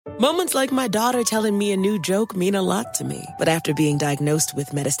Moments like my daughter telling me a new joke mean a lot to me. But after being diagnosed with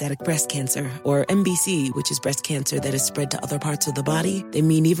metastatic breast cancer, or MBC, which is breast cancer that is spread to other parts of the body, they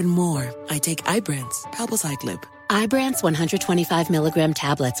mean even more. I take Ibrance, palbociclib. Ibrance 125 milligram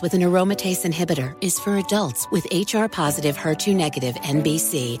tablets with an aromatase inhibitor is for adults with HR-positive, HER2-negative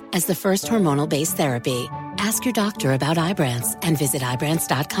MBC as the first hormonal-based therapy. Ask your doctor about Ibrance and visit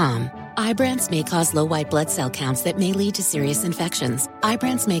Ibrance.com. Ibrance may cause low white blood cell counts that may lead to serious infections.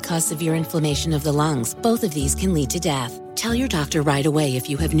 Ibrance may cause severe inflammation of the lungs. Both of these can lead to death. Tell your doctor right away if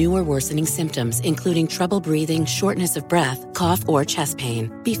you have new or worsening symptoms, including trouble breathing, shortness of breath, cough, or chest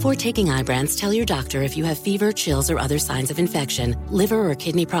pain. Before taking Ibrance, tell your doctor if you have fever, chills, or other signs of infection, liver or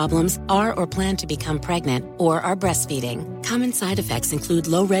kidney problems, are or plan to become pregnant, or are breastfeeding. Common side effects include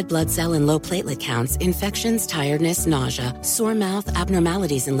low red blood cell and low platelet counts, infections, tiredness, nausea, sore mouth,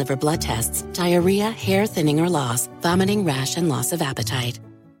 abnormalities in liver blood tests, diarrhea, hair thinning or loss, vomiting, rash, and loss of appetite.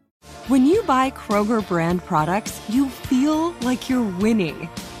 When you buy Kroger brand products, you feel like you're winning.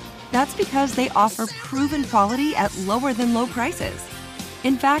 That's because they offer proven quality at lower than low prices.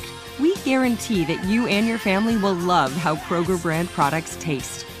 In fact, we guarantee that you and your family will love how Kroger brand products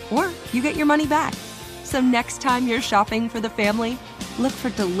taste, or you get your money back. So next time you're shopping for the family, look for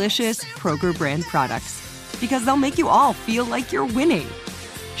delicious Kroger brand products, because they'll make you all feel like you're winning.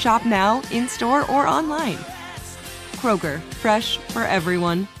 Shop now, in-store, or online. Kroger, fresh for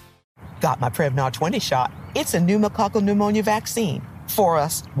everyone. Got my Prevnar 20 shot. It's a pneumococcal pneumonia vaccine. For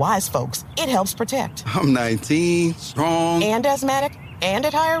us, wise folks, it helps protect. I'm 19, strong. And asthmatic, and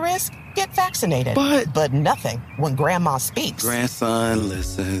at higher risk. Get vaccinated. But nothing when grandma speaks. Grandson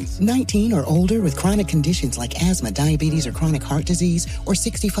listens. 19 or older with chronic conditions like asthma, diabetes, or chronic heart disease, or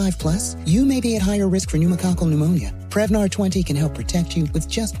 65 plus, you may be at higher risk for pneumococcal pneumonia. Prevnar 20 can help protect you with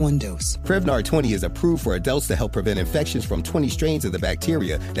just one dose. Prevnar 20 is approved for adults to help prevent infections from 20 strains of the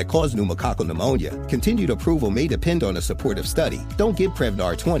bacteria that cause pneumococcal pneumonia. Continued approval may depend on a supportive study. Don't get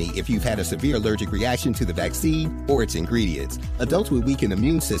Prevnar 20 if you've had a severe allergic reaction to the vaccine or its ingredients. Adults with weakened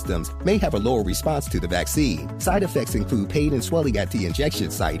immune systems may have a lower response to the vaccine. Side effects include pain and swelling at the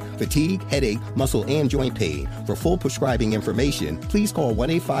injection site, fatigue, headache, muscle, and joint pain. For full prescribing information, please call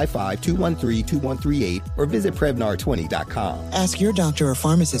 1-855-213-2138 or visit Prevnar20.com. Ask your doctor or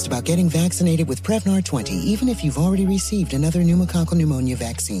pharmacist about getting vaccinated with Prevnar 20, even if you've already received another pneumococcal pneumonia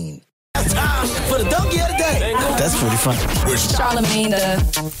vaccine. It's time for the donkey of the day. That's pretty funny. Charlamagne the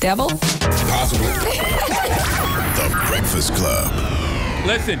devil? Possibly. The Breakfast Club.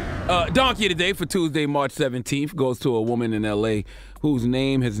 Listen, donkey of the day for Tuesday, March 17th goes to a woman in L.A. whose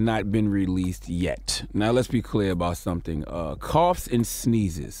name has not been released yet. Now, let's be clear about something. Coughs and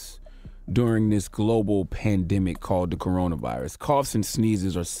sneezes during this global pandemic called the coronavirus. Coughs and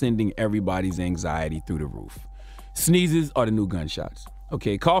sneezes are sending everybody's anxiety through the roof. Sneezes are the new gunshots.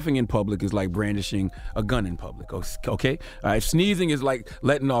 Okay, coughing in public is like brandishing a gun in public, okay? All right, sneezing is like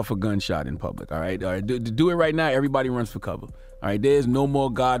letting off a gunshot in public, all right? Do it right now, everybody runs for cover. All right, there's no more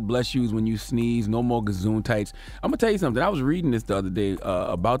God bless yous when you sneeze, no more Gesundheit. I'm going to tell you something. I was reading this the other day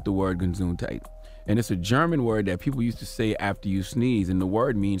about the word Gesundheit. And it's a German word that people used to say after you sneeze, and the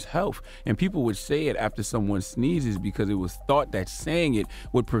word means health. And people would say it after someone sneezes because it was thought that saying it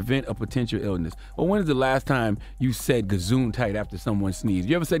would prevent a potential illness. Well, when is the last time you said Gesundheit after someone sneezed?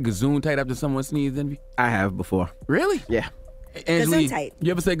 You ever said Gesundheit after someone sneezed, Envy? I have before. Really? Yeah. Gesundheit.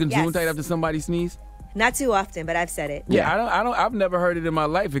 You ever say Gesundheit after somebody sneezed? Not too often, but I've said it. Yeah, I've never heard it in my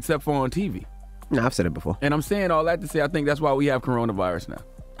life except for on TV. No, I've said it before. And I'm saying all that to say I think that's why we have coronavirus now.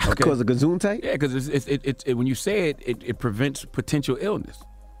 Okay? Because of Gesundheit? Yeah, because it's when you say it prevents potential illness.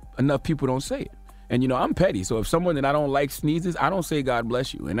 Enough people don't say it. And, I'm petty. So if someone that I don't like sneezes, I don't say God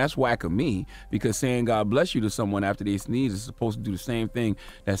bless you. And that's whack of me, because saying God bless you to someone after they sneeze is supposed to do the same thing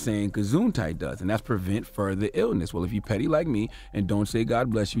that saying Gesundheit does, and that's prevent further illness. Well, if you're petty like me and don't say God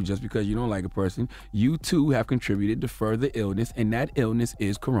bless you just because you don't like a person, you too have contributed to further illness, and that illness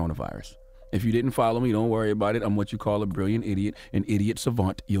is coronavirus. If you didn't follow me, don't worry about it. I'm what you call a brilliant idiot, an idiot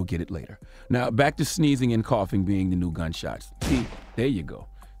savant. You'll get it later. Now, back to sneezing and coughing being the new gunshots. See, there you go.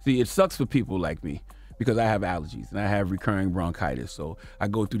 See, it sucks for people like me because I have allergies and I have recurring bronchitis. So I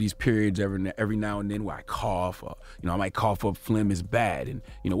go through these periods every now and then where I cough, or, I might cough up phlegm is bad. And,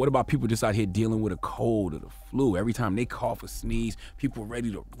 what about people just out here dealing with a cold or the flu? Every time they cough or sneeze, people are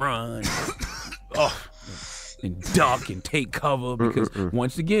ready to run. And duck and take cover because,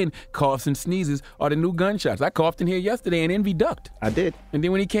 once again, coughs and sneezes are the new gunshots. I coughed in here yesterday and Envy ducked. I did. And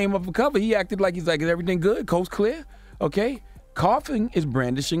then when he came up for cover, he acted like is everything good? Coast clear? Okay? Coughing is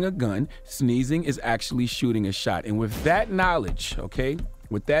brandishing a gun. Sneezing is actually shooting a shot. And with that knowledge,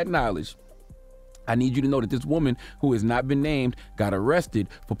 I need you to know that this woman who has not been named got arrested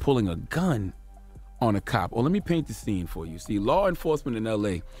for pulling a gun on a cop. Well, let me paint the scene for you. See, law enforcement in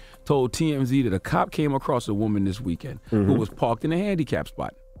L.A. told TMZ that a cop came across a woman this weekend who was parked in a handicap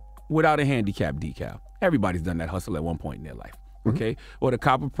spot without a handicap decal. Everybody's done that hustle at one point in their life. Okay? Well, the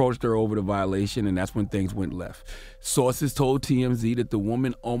cop approached her over the violation, and that's when things went left. Sources told TMZ that the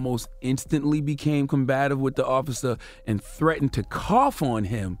woman almost instantly became combative with the officer and threatened to cough on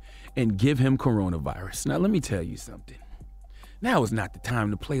him and give him coronavirus. Now, let me tell you something. Now is not the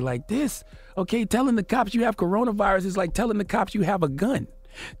time to play like this. Okay? Telling the cops you have coronavirus is like telling the cops you have a gun.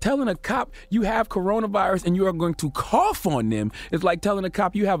 Telling a cop you have coronavirus and you are going to cough on them is like telling a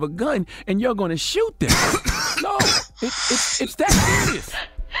cop you have a gun and you're going to shoot them. No, it's that serious.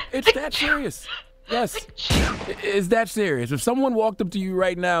 It's that serious. Yes, it's that serious. If someone walked up to you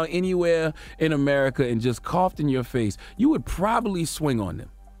right now anywhere in America and just coughed in your face, you would probably swing on them.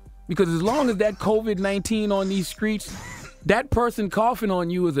 Because as long as that COVID-19 on these streets, that person coughing on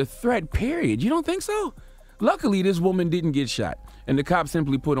you is a threat, period. You don't think so? Luckily, this woman didn't get shot. And the cops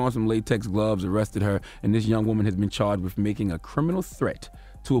simply put on some latex gloves, arrested her, and this young woman has been charged with making a criminal threat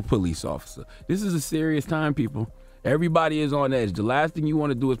to a police officer. This is a serious time, people. Everybody is on edge. The last thing you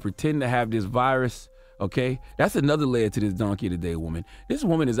want to do is pretend to have this virus, okay? That's another layer to this donkey of the day woman. This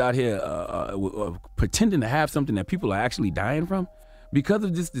woman is out here pretending to have something that people are actually dying from. Because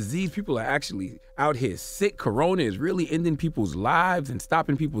of this disease, people are actually out here sick. Corona is really ending people's lives and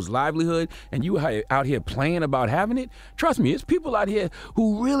stopping people's livelihood, and you are out here playing about having it. Trust me, it's people out here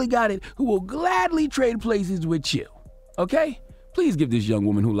who really got it, who will gladly trade places with you, okay? Please give this young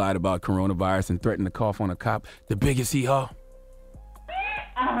woman who lied about coronavirus and threatened to cough on a cop the biggest hee-haw.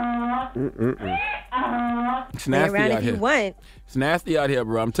 It's nasty out here. Want. It's nasty out here,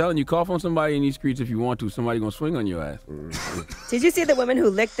 bro. I'm telling you, cough on somebody in these streets if you want to. Somebody gonna swing on your ass. Did you see the woman who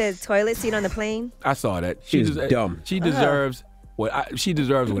licked the toilet seat on the plane? I saw that. She's dumb. She deserves she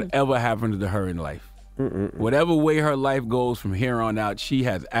deserves whatever happens to her in life. Whatever way her life goes from here on out, she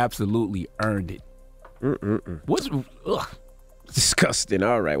has absolutely earned it. Ugh. Disgusting.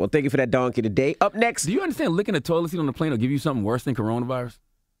 All right. Well, thank you for that donkey today. Up next. Do you understand licking a toilet seat on the plane will give you something worse than coronavirus?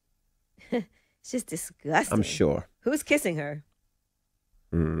 It's just disgusting. I'm sure. Who's kissing her?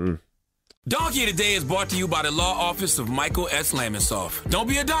 Donkey of the Day is brought to you by the law office of Michael S. Lamonsoff. Don't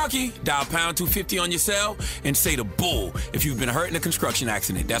be a donkey. Dial pound 250 on your cell and say the bull if you've been hurt in a construction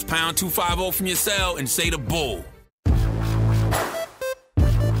accident. That's pound 250 from your cell and say the bull.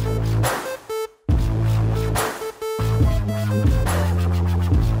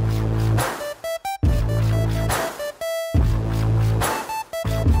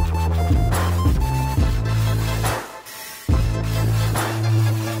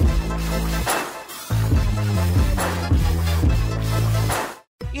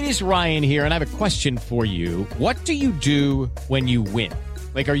 It's Ryan here, and I have a question for you. What do you do when you win?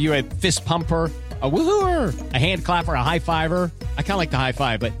 Like, are you a fist pumper, a woo-hooer, a hand clapper, a high-fiver? I kind of like the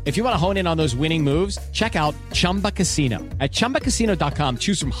high-five, but if you want to hone in on those winning moves, check out Chumba Casino. At ChumbaCasino.com,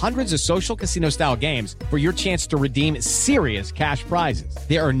 choose from hundreds of social casino-style games for your chance to redeem serious cash prizes.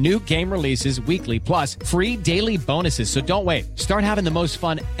 There are new game releases weekly, plus free daily bonuses, so don't wait. Start having the most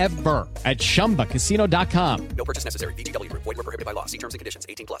fun ever at ChumbaCasino.com. No purchase necessary. VGW. Void where prohibited by law. See terms and conditions.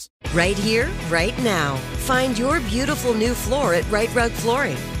 18+. Right here, right now. Find your beautiful new floor at Right Rug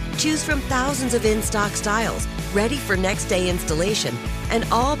Flooring. Choose from thousands of in-stock styles, ready for next day installation, and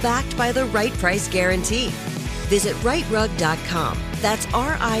all backed by the right price guarantee. Visit rightrug.com. That's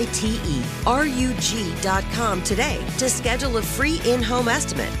RITERUG.com today to schedule a free in-home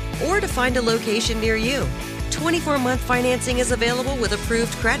estimate or to find a location near you. 24-month financing is available with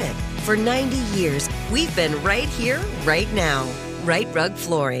approved credit. For 90 years, we've been right here, right now. Right Rug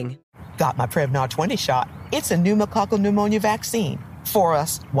Flooring. Got my Prevnar 20 shot. It's a pneumococcal pneumonia vaccine. For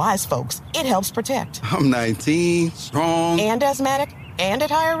us, wise folks, it helps protect. I'm 19, strong. And asthmatic, and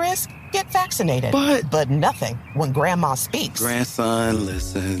at higher risk. Get vaccinated. But nothing when grandma speaks. Grandson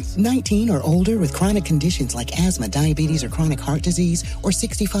listens. 19 or older with chronic conditions like asthma, diabetes, or chronic heart disease, or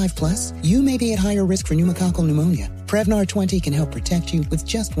 65 plus, you may be at higher risk for pneumococcal pneumonia. Prevnar 20 can help protect you with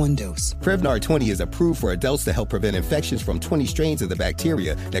just one dose. Prevnar 20 is approved for adults to help prevent infections from 20 strains of the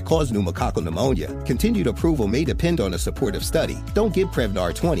bacteria that cause pneumococcal pneumonia. Continued approval may depend on a supportive study. Don't give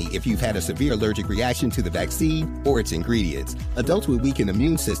Prevnar 20 if you've had a severe allergic reaction to the vaccine or its ingredients. Adults with weakened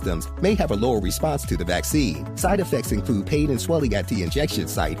immune systems may have a lower response to the vaccine. Side effects include pain and swelling at the injection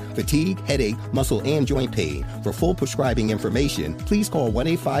site, fatigue, headache, muscle, and joint pain. For full prescribing information, please call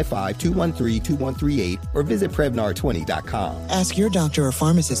 1-855-213-2138 or visit Prevnar20.com. Ask your doctor or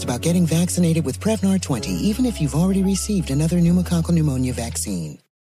pharmacist about getting vaccinated with Prevnar 20, even if you've already received another pneumococcal pneumonia vaccine.